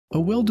A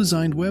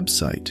well-designed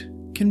website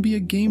can be a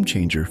game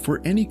changer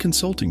for any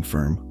consulting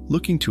firm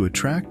looking to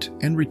attract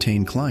and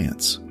retain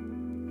clients.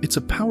 It's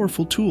a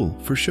powerful tool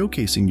for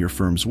showcasing your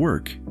firm's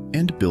work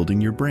and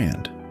building your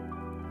brand.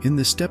 In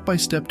this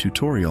step-by-step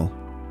tutorial,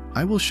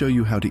 I will show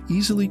you how to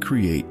easily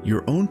create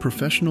your own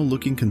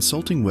professional-looking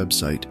consulting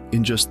website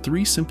in just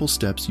 3 simple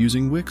steps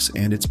using Wix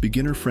and its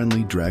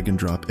beginner-friendly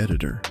drag-and-drop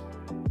editor.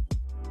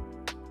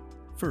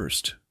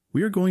 First,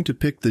 we are going to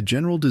pick the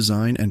general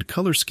design and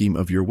color scheme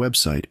of your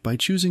website by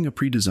choosing a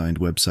pre-designed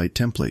website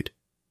template.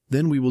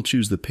 Then we will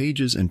choose the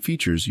pages and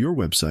features your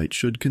website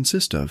should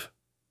consist of.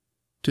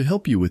 To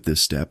help you with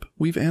this step,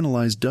 we've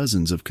analyzed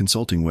dozens of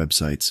consulting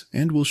websites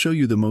and will show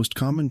you the most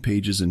common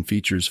pages and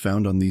features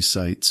found on these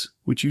sites,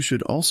 which you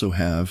should also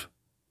have.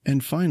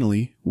 And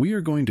finally, we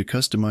are going to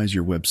customize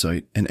your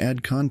website and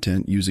add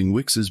content using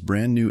Wix's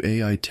brand new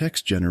AI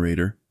text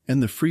generator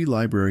and the free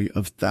library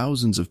of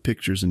thousands of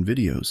pictures and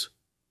videos.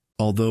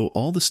 Although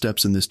all the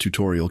steps in this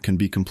tutorial can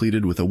be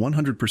completed with a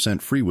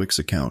 100% free Wix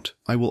account,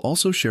 I will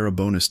also share a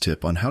bonus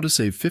tip on how to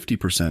save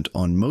 50%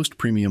 on most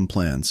premium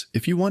plans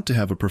if you want to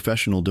have a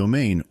professional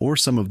domain or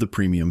some of the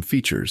premium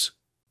features.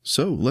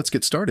 So let's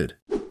get started.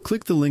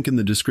 Click the link in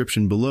the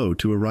description below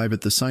to arrive at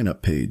the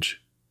sign-up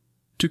page.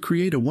 To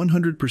create a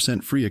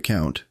 100% free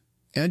account,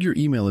 add your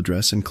email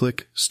address and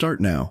click Start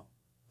Now.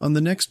 On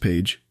the next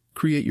page,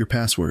 create your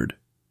password.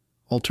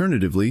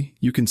 Alternatively,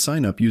 you can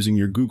sign up using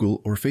your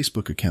Google or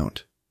Facebook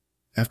account.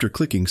 After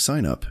clicking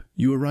Sign Up,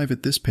 you arrive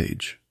at this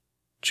page.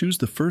 Choose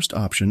the first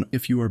option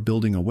if you are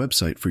building a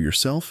website for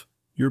yourself,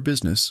 your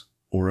business,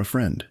 or a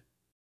friend.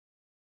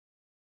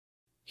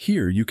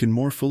 Here you can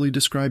more fully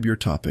describe your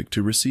topic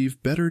to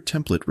receive better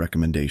template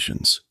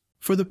recommendations.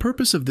 For the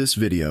purpose of this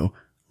video,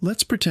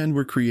 let's pretend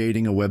we're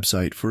creating a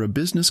website for a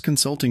business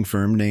consulting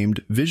firm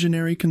named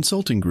Visionary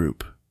Consulting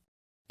Group.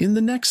 In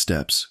the next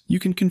steps, you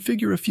can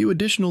configure a few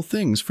additional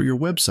things for your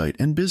website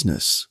and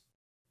business.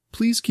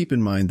 Please keep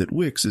in mind that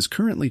Wix is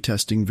currently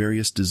testing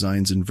various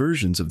designs and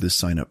versions of this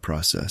sign-up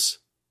process.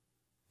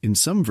 In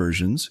some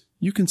versions,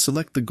 you can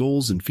select the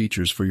goals and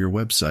features for your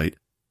website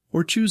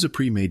or choose a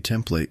pre-made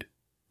template.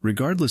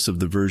 Regardless of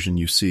the version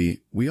you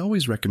see, we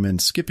always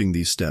recommend skipping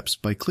these steps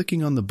by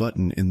clicking on the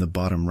button in the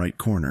bottom right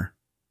corner.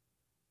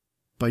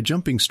 By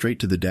jumping straight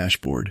to the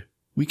dashboard,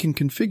 we can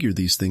configure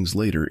these things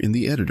later in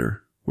the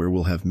editor, where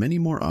we'll have many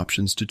more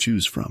options to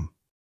choose from.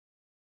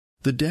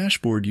 The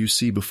dashboard you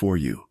see before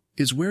you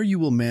is where you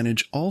will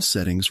manage all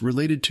settings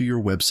related to your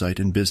website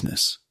and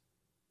business.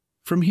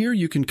 From here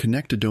you can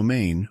connect a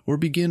domain or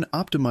begin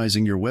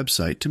optimizing your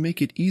website to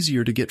make it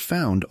easier to get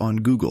found on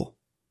Google.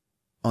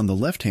 On the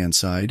left-hand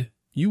side,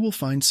 you will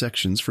find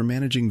sections for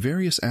managing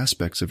various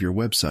aspects of your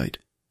website,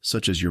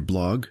 such as your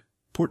blog,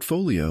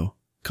 portfolio,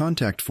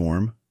 contact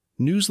form,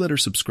 newsletter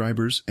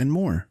subscribers, and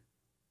more.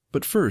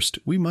 But first,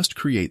 we must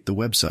create the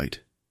website.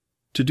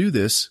 To do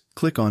this,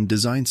 click on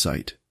Design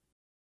Site.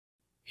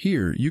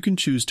 Here, you can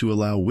choose to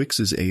allow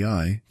Wix's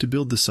AI to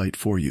build the site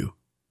for you.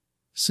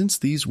 Since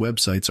these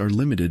websites are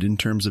limited in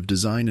terms of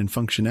design and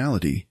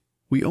functionality,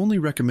 we only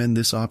recommend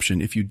this option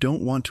if you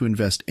don't want to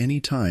invest any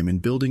time in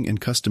building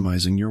and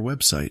customizing your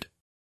website.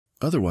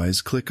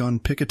 Otherwise, click on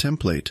Pick a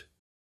Template.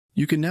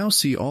 You can now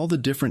see all the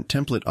different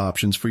template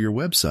options for your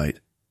website.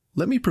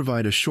 Let me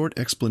provide a short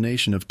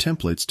explanation of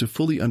templates to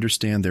fully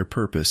understand their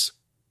purpose.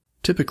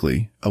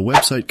 Typically, a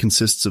website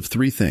consists of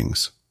 3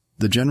 things: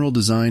 the general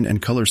design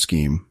and color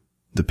scheme,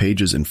 the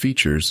pages and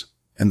features,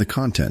 and the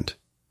content,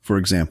 for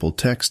example,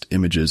 text,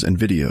 images, and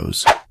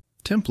videos.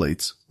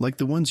 Templates, like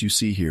the ones you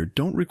see here,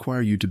 don't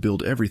require you to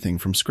build everything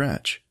from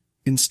scratch.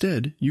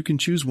 Instead, you can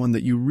choose one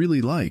that you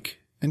really like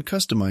and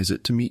customize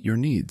it to meet your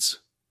needs.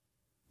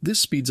 This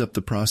speeds up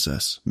the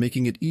process,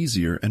 making it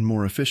easier and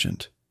more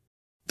efficient.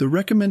 The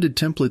recommended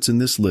templates in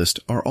this list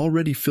are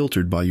already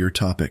filtered by your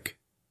topic.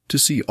 To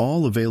see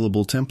all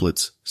available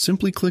templates,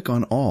 simply click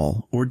on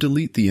All or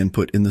delete the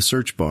input in the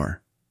search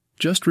bar.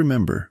 Just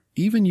remember,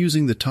 even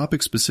using the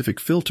topic-specific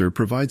filter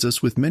provides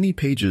us with many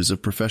pages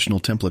of professional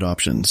template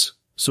options,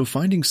 so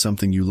finding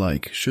something you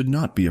like should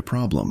not be a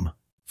problem.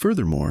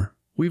 Furthermore,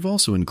 we've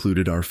also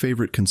included our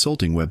favorite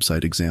consulting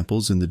website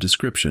examples in the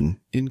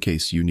description in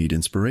case you need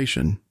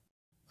inspiration.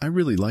 I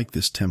really like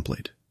this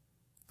template.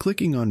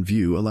 Clicking on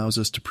View allows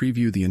us to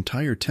preview the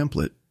entire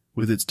template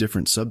with its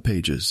different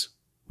subpages.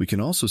 We can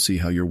also see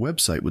how your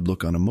website would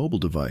look on a mobile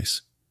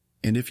device.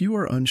 And if you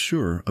are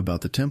unsure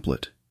about the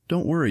template,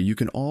 don't worry, you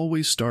can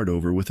always start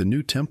over with a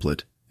new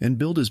template and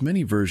build as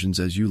many versions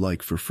as you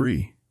like for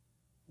free.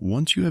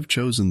 Once you have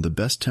chosen the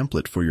best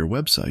template for your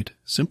website,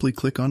 simply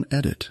click on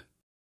Edit.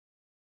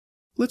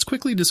 Let's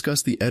quickly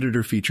discuss the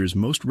editor features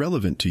most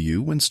relevant to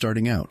you when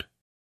starting out.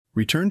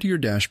 Return to your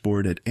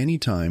dashboard at any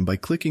time by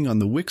clicking on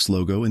the Wix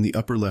logo in the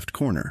upper left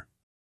corner.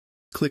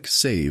 Click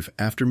Save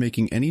after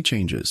making any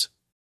changes.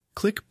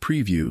 Click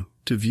Preview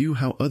to view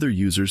how other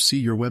users see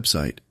your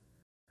website.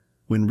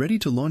 When ready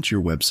to launch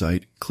your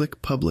website,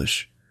 click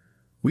Publish.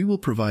 We will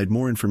provide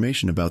more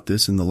information about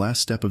this in the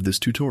last step of this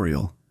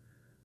tutorial.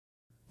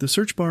 The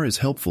search bar is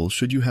helpful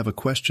should you have a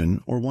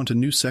question or want a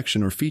new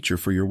section or feature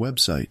for your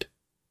website.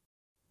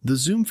 The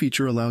zoom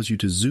feature allows you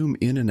to zoom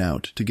in and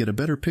out to get a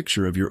better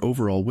picture of your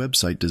overall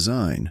website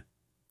design.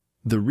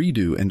 The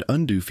redo and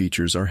undo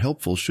features are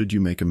helpful should you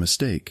make a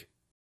mistake.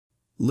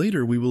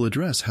 Later, we will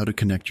address how to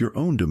connect your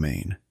own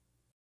domain.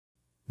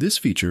 This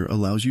feature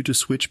allows you to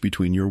switch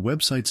between your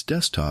website's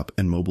desktop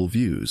and mobile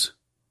views.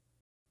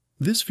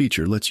 This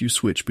feature lets you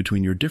switch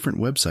between your different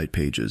website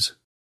pages.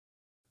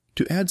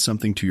 To add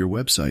something to your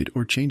website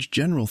or change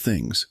general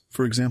things,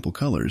 for example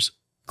colors,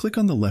 click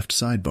on the left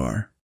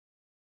sidebar.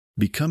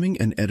 Becoming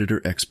an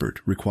editor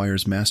expert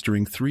requires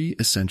mastering 3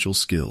 essential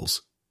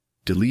skills: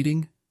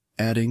 deleting,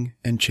 adding,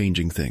 and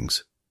changing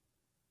things.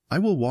 I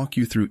will walk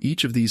you through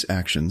each of these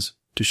actions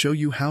to show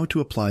you how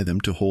to apply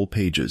them to whole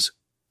pages,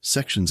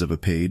 sections of a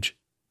page,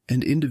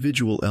 and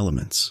individual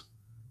elements.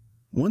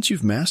 Once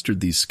you've mastered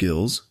these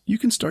skills, you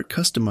can start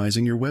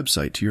customizing your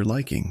website to your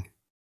liking.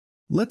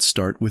 Let's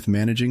start with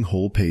managing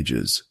whole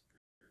pages.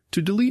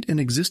 To delete an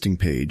existing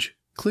page,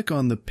 click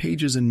on the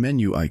Pages and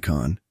Menu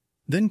icon,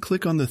 then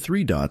click on the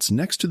 3 dots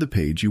next to the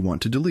page you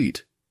want to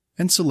delete,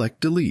 and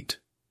select Delete.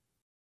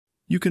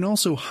 You can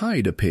also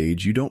hide a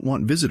page you don't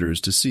want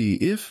visitors to see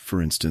if,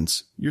 for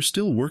instance, you're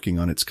still working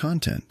on its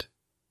content.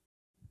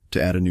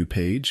 To add a new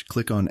page,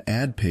 click on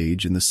Add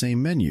Page in the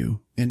same menu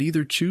and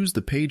either choose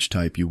the page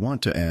type you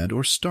want to add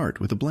or start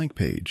with a blank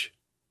page.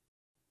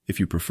 If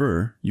you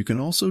prefer, you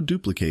can also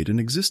duplicate an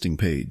existing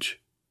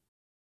page.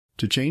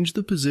 To change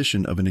the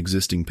position of an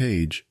existing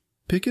page,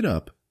 pick it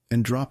up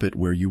and drop it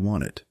where you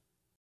want it.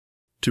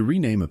 To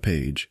rename a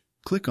page,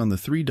 click on the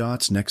 3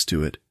 dots next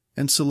to it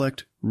and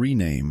select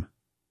Rename.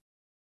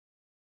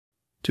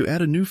 To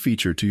add a new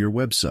feature to your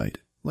website,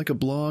 like a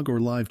blog or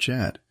live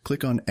chat,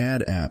 click on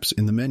Add Apps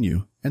in the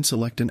menu and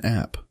select an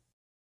app.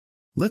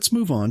 Let's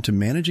move on to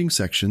managing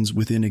sections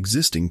within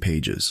existing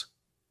pages.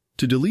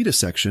 To delete a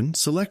section,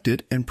 select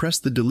it and press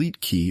the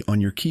Delete key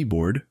on your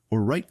keyboard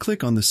or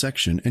right-click on the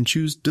section and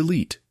choose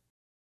Delete.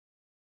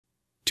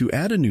 To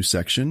add a new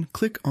section,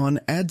 click on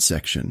Add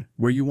Section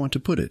where you want to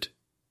put it.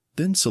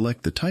 Then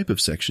select the type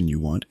of section you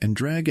want and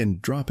drag and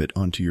drop it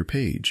onto your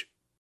page.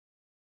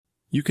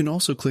 You can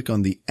also click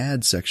on the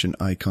Add Section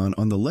icon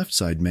on the left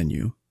side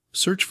menu,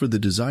 search for the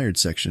desired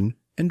section,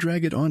 and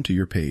drag it onto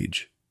your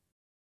page.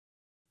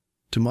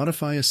 To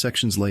modify a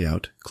section's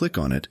layout, click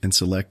on it and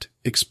select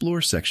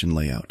Explore Section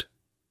Layout.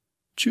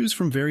 Choose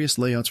from various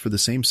layouts for the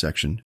same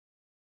section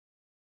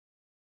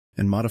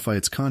and modify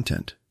its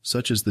content,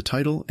 such as the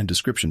title and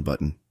description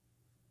button.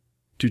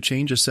 To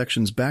change a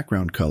section's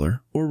background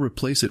color or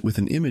replace it with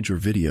an image or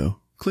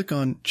video, click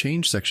on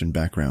Change Section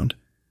Background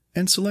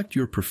and select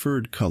your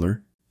preferred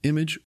color,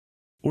 image,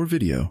 or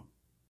video.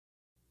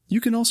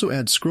 You can also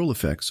add scroll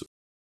effects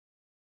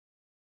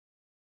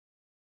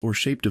or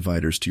shape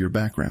dividers to your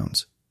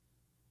backgrounds.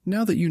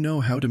 Now that you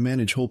know how to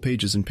manage whole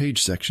pages and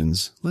page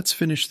sections, let's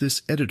finish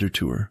this editor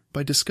tour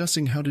by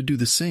discussing how to do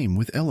the same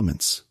with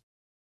elements.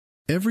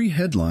 Every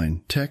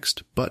headline,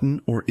 text,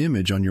 button, or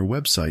image on your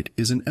website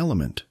is an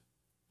element.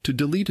 To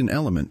delete an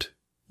element,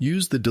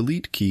 use the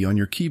Delete key on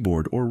your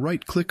keyboard or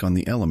right-click on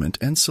the element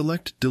and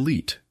select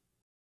Delete.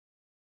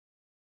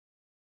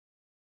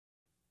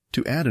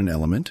 To add an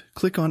element,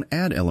 click on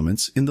Add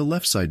Elements in the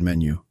left side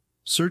menu.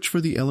 Search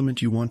for the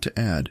element you want to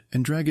add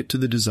and drag it to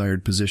the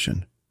desired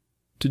position.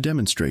 To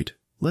demonstrate,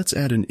 let's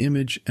add an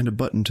image and a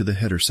button to the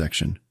header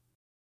section.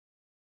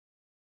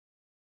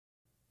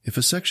 If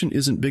a section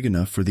isn't big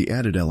enough for the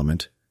added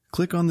element,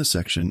 click on the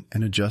section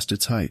and adjust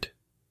its height.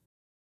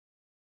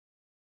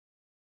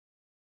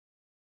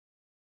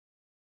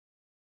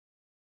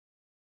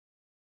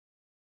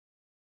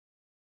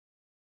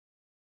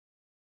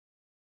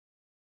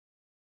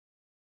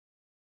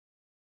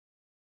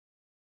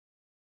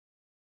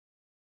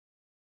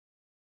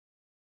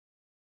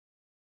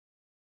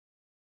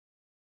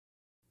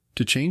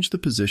 To change the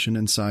position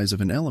and size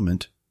of an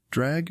element,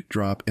 drag,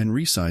 drop, and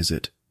resize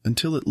it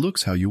until it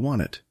looks how you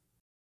want it.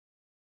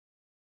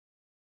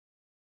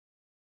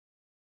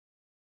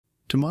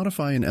 To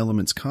modify an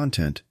element's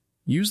content,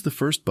 use the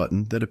first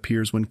button that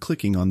appears when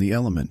clicking on the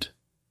element.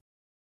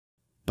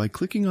 By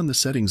clicking on the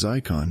settings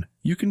icon,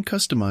 you can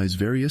customize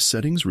various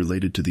settings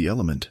related to the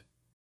element.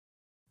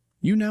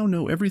 You now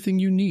know everything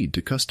you need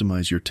to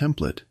customize your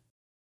template.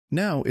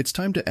 Now it's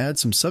time to add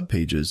some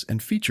subpages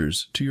and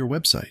features to your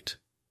website.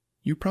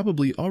 You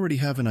probably already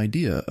have an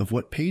idea of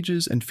what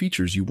pages and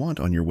features you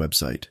want on your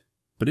website.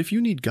 But if you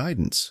need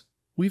guidance,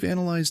 we've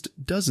analyzed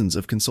dozens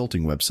of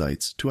consulting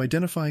websites to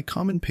identify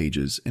common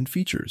pages and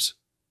features.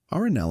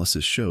 Our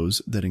analysis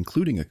shows that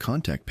including a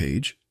contact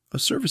page, a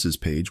services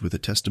page with a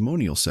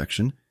testimonial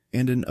section,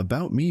 and an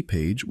About Me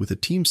page with a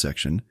team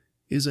section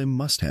is a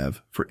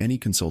must-have for any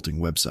consulting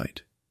website.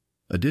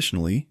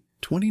 Additionally,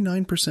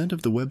 29%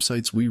 of the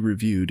websites we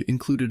reviewed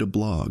included a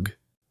blog.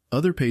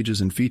 Other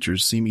pages and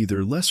features seem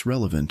either less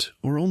relevant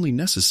or only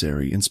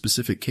necessary in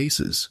specific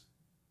cases.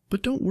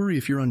 But don't worry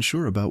if you're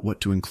unsure about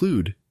what to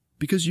include,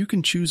 because you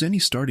can choose any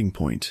starting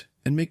point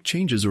and make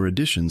changes or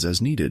additions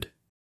as needed.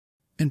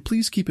 And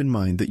please keep in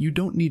mind that you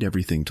don't need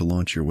everything to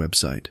launch your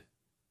website.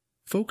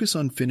 Focus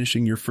on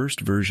finishing your first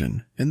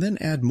version and then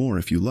add more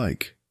if you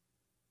like.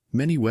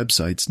 Many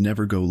websites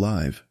never go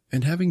live,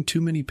 and having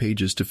too many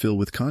pages to fill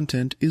with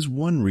content is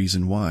one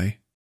reason why.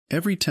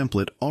 Every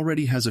template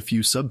already has a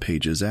few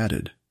subpages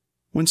added.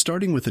 When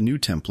starting with a new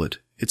template,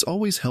 it's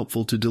always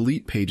helpful to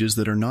delete pages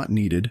that are not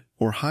needed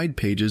or hide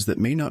pages that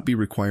may not be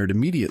required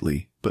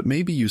immediately but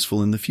may be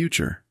useful in the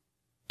future.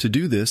 To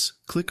do this,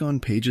 click on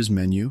Pages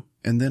menu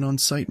and then on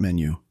Site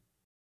menu.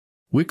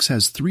 Wix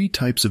has 3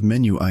 types of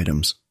menu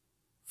items.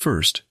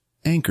 First,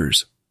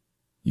 anchors.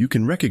 You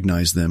can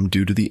recognize them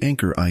due to the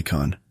anchor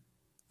icon.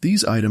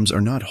 These items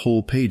are not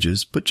whole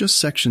pages but just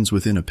sections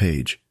within a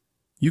page.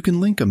 You can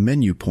link a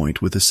menu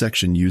point with a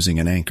section using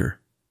an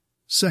anchor.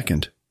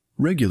 Second,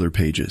 regular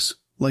pages,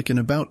 like an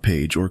About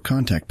page or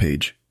Contact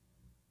page.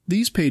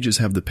 These pages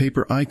have the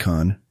paper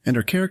icon and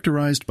are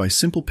characterized by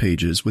simple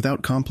pages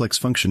without complex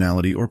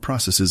functionality or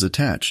processes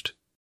attached.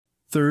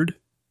 Third,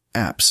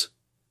 apps.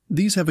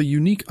 These have a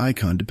unique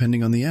icon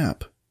depending on the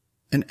app.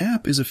 An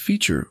app is a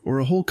feature or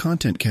a whole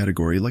content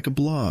category like a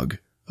blog,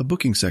 a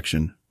booking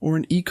section, or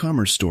an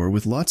e-commerce store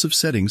with lots of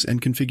settings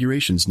and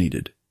configurations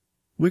needed.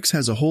 Wix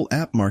has a whole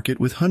app market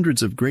with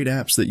hundreds of great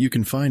apps that you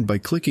can find by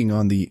clicking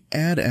on the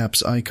Add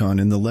Apps icon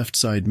in the left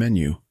side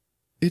menu.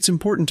 It's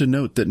important to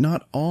note that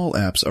not all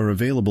apps are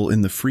available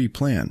in the free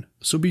plan,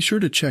 so be sure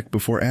to check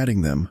before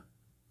adding them.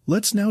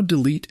 Let's now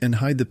delete and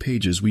hide the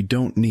pages we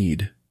don't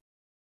need.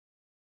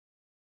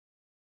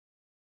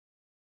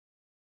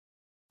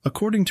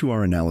 According to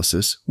our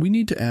analysis, we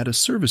need to add a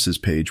services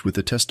page with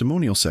a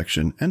testimonial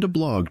section and a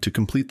blog to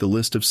complete the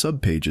list of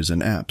subpages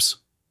and apps.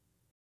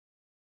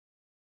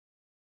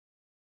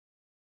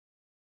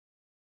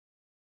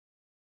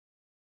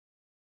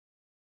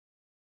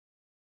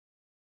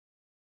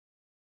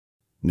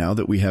 Now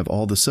that we have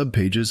all the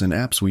subpages and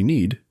apps we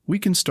need, we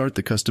can start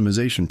the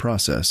customization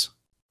process.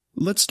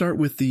 Let's start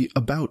with the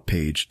About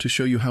page to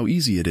show you how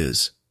easy it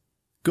is.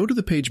 Go to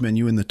the page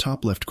menu in the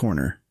top left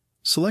corner.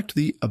 Select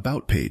the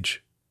About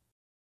page.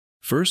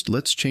 First,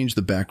 let's change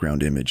the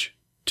background image.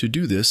 To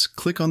do this,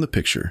 click on the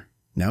picture.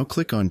 Now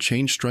click on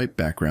Change Stripe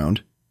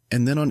Background,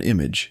 and then on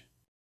Image.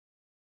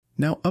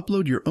 Now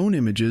upload your own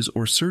images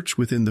or search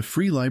within the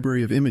free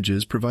library of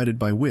images provided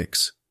by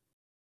Wix.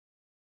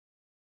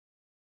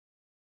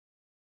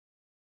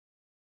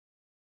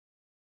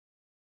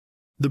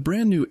 The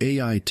brand new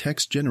AI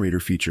text generator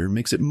feature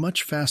makes it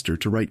much faster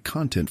to write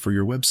content for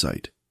your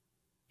website.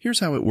 Here's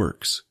how it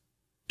works.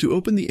 To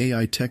open the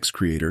AI text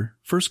creator,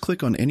 first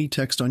click on any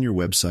text on your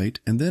website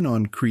and then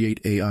on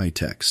Create AI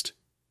Text.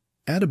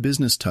 Add a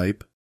business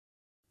type,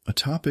 a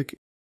topic,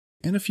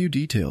 and a few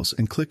details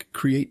and click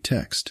Create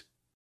Text.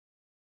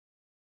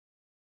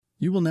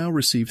 You will now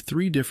receive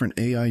 3 different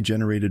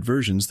AI-generated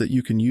versions that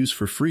you can use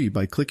for free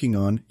by clicking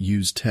on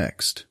Use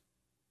Text.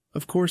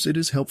 Of course, it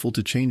is helpful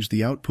to change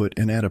the output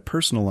and add a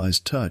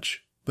personalized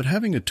touch, but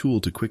having a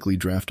tool to quickly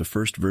draft a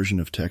first version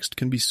of text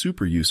can be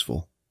super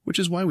useful, which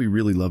is why we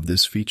really love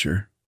this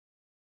feature.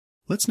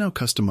 Let's now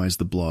customize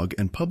the blog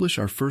and publish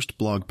our first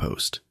blog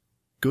post.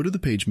 Go to the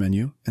page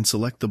menu and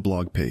select the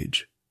blog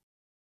page.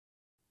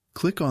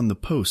 Click on the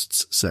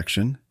Posts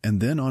section and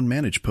then on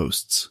Manage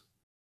Posts.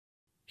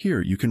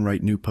 Here you can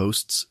write new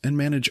posts and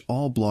manage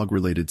all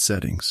blog-related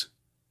settings.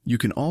 You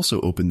can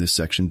also open this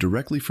section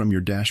directly from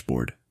your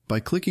dashboard by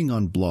clicking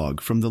on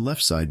Blog from the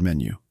left side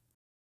menu.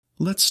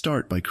 Let's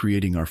start by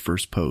creating our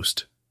first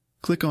post.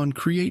 Click on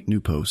Create New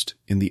Post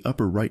in the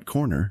upper right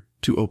corner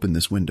to open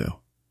this window.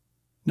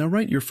 Now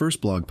write your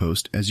first blog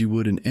post as you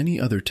would in any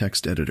other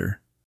text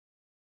editor.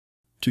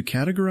 To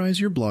categorize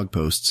your blog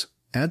posts,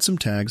 add some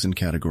tags and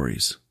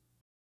categories.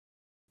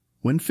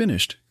 When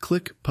finished,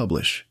 click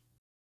Publish.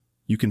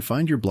 You can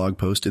find your blog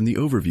post in the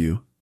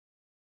overview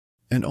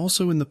and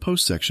also in the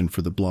post section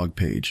for the blog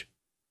page.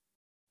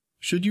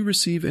 Should you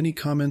receive any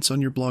comments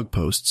on your blog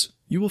posts,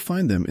 you will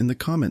find them in the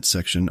Comments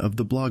section of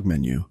the blog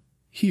menu.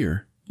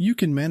 Here, you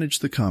can manage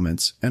the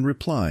comments and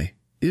reply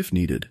if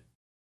needed.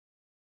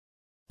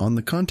 On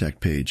the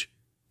Contact page,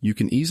 you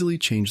can easily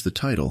change the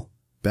title,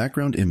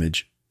 background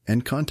image,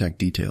 and contact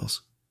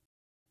details.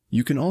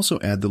 You can also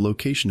add the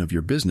location of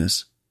your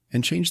business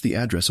and change the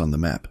address on the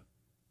map.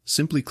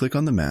 Simply click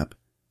on the map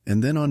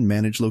and then on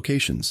Manage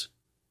Locations.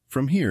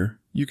 From here,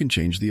 you can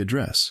change the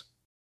address.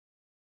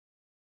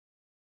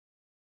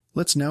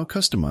 Let's now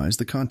customize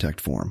the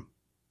contact form.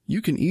 You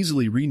can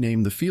easily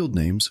rename the field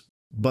names,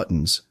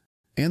 buttons,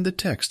 and the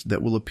text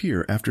that will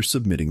appear after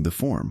submitting the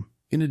form.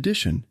 In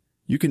addition,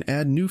 you can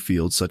add new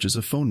fields such as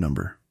a phone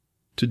number.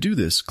 To do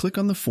this, click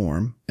on the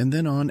form and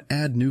then on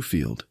Add New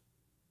Field.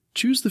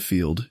 Choose the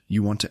field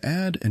you want to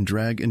add and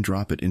drag and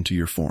drop it into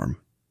your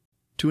form.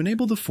 To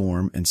enable the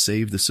form and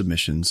save the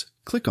submissions,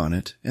 click on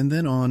it and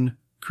then on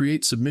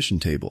Create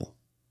Submission Table.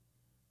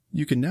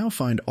 You can now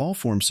find all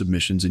form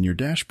submissions in your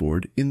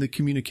dashboard in the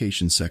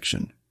Communications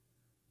section.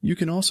 You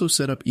can also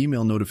set up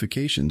email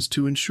notifications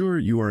to ensure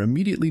you are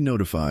immediately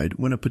notified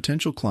when a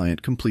potential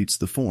client completes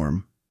the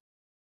form.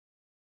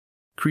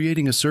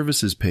 Creating a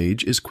services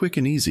page is quick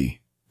and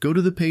easy. Go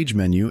to the page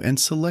menu and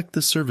select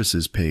the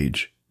Services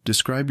page.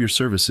 Describe your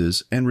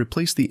services and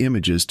replace the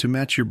images to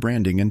match your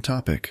branding and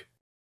topic.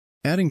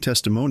 Adding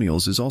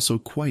testimonials is also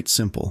quite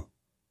simple.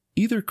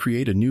 Either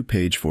create a new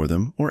page for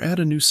them or add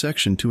a new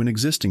section to an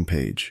existing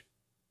page.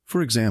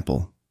 For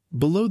example,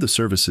 below the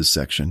Services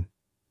section,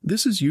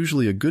 this is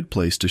usually a good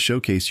place to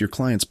showcase your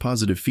client's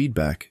positive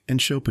feedback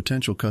and show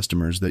potential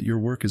customers that your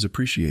work is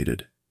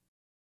appreciated.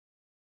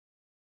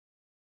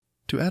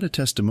 To add a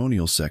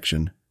testimonials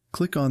section,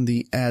 click on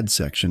the Add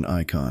section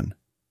icon.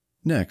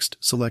 Next,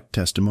 select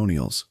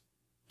Testimonials.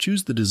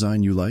 Choose the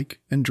design you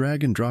like and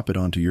drag and drop it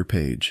onto your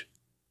page.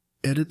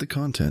 Edit the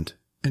content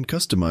and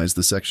customize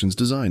the section's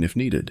design if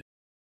needed.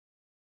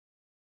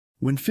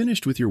 When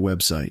finished with your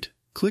website,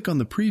 click on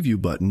the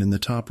Preview button in the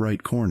top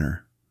right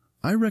corner.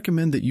 I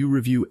recommend that you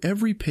review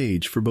every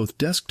page for both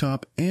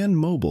desktop and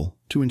mobile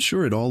to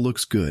ensure it all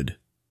looks good.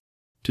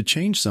 To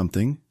change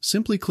something,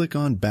 simply click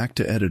on Back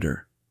to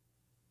Editor.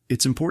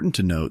 It's important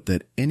to note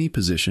that any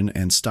position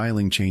and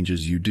styling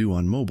changes you do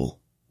on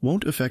mobile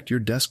won't affect your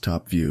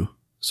desktop view,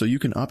 so you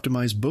can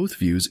optimize both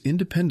views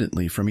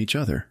independently from each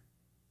other.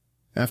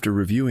 After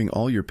reviewing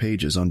all your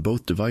pages on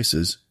both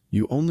devices,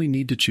 you only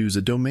need to choose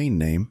a domain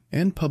name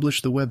and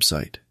publish the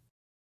website.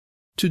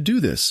 To do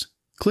this,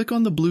 click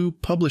on the blue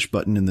Publish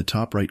button in the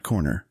top right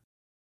corner.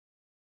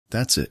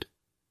 That's it.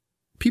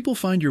 People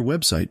find your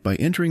website by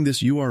entering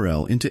this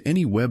URL into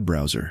any web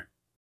browser.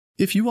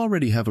 If you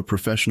already have a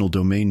professional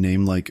domain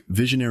name like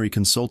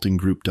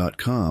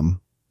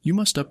visionaryconsultinggroup.com, you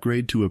must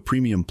upgrade to a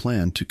premium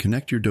plan to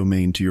connect your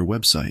domain to your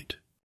website.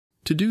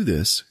 To do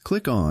this,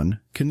 click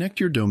on Connect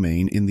Your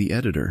Domain in the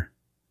editor.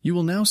 You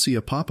will now see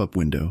a pop-up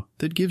window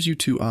that gives you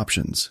two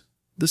options.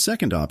 The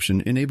second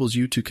option enables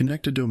you to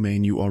connect a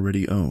domain you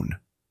already own.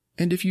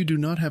 And if you do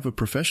not have a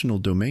professional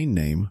domain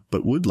name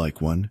but would like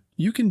one,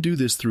 you can do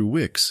this through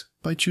Wix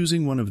by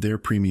choosing one of their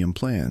premium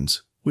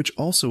plans, which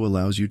also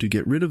allows you to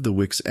get rid of the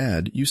Wix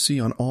ad you see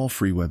on all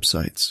free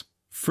websites.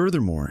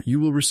 Furthermore, you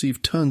will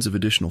receive tons of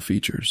additional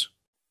features.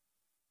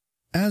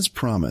 As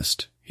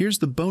promised, here's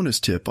the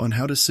bonus tip on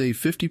how to save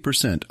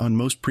 50% on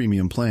most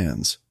premium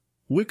plans.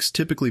 Wix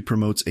typically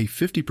promotes a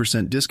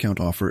 50% discount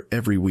offer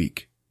every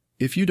week.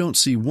 If you don't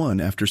see one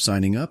after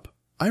signing up,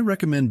 I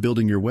recommend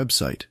building your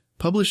website,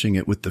 publishing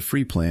it with the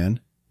free plan,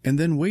 and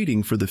then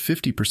waiting for the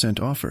 50%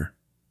 offer.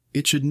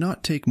 It should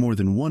not take more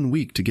than 1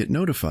 week to get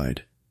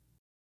notified.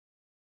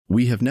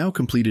 We have now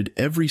completed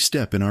every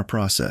step in our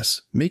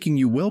process, making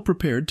you well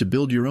prepared to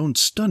build your own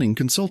stunning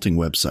consulting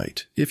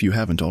website, if you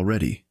haven't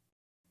already.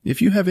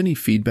 If you have any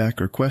feedback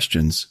or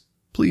questions,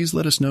 please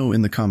let us know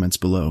in the comments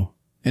below.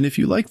 And if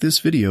you like this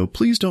video,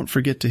 please don't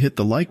forget to hit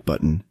the like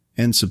button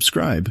and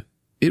subscribe.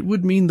 It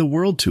would mean the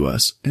world to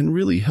us and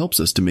really helps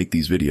us to make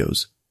these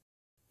videos.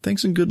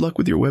 Thanks and good luck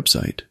with your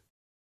website.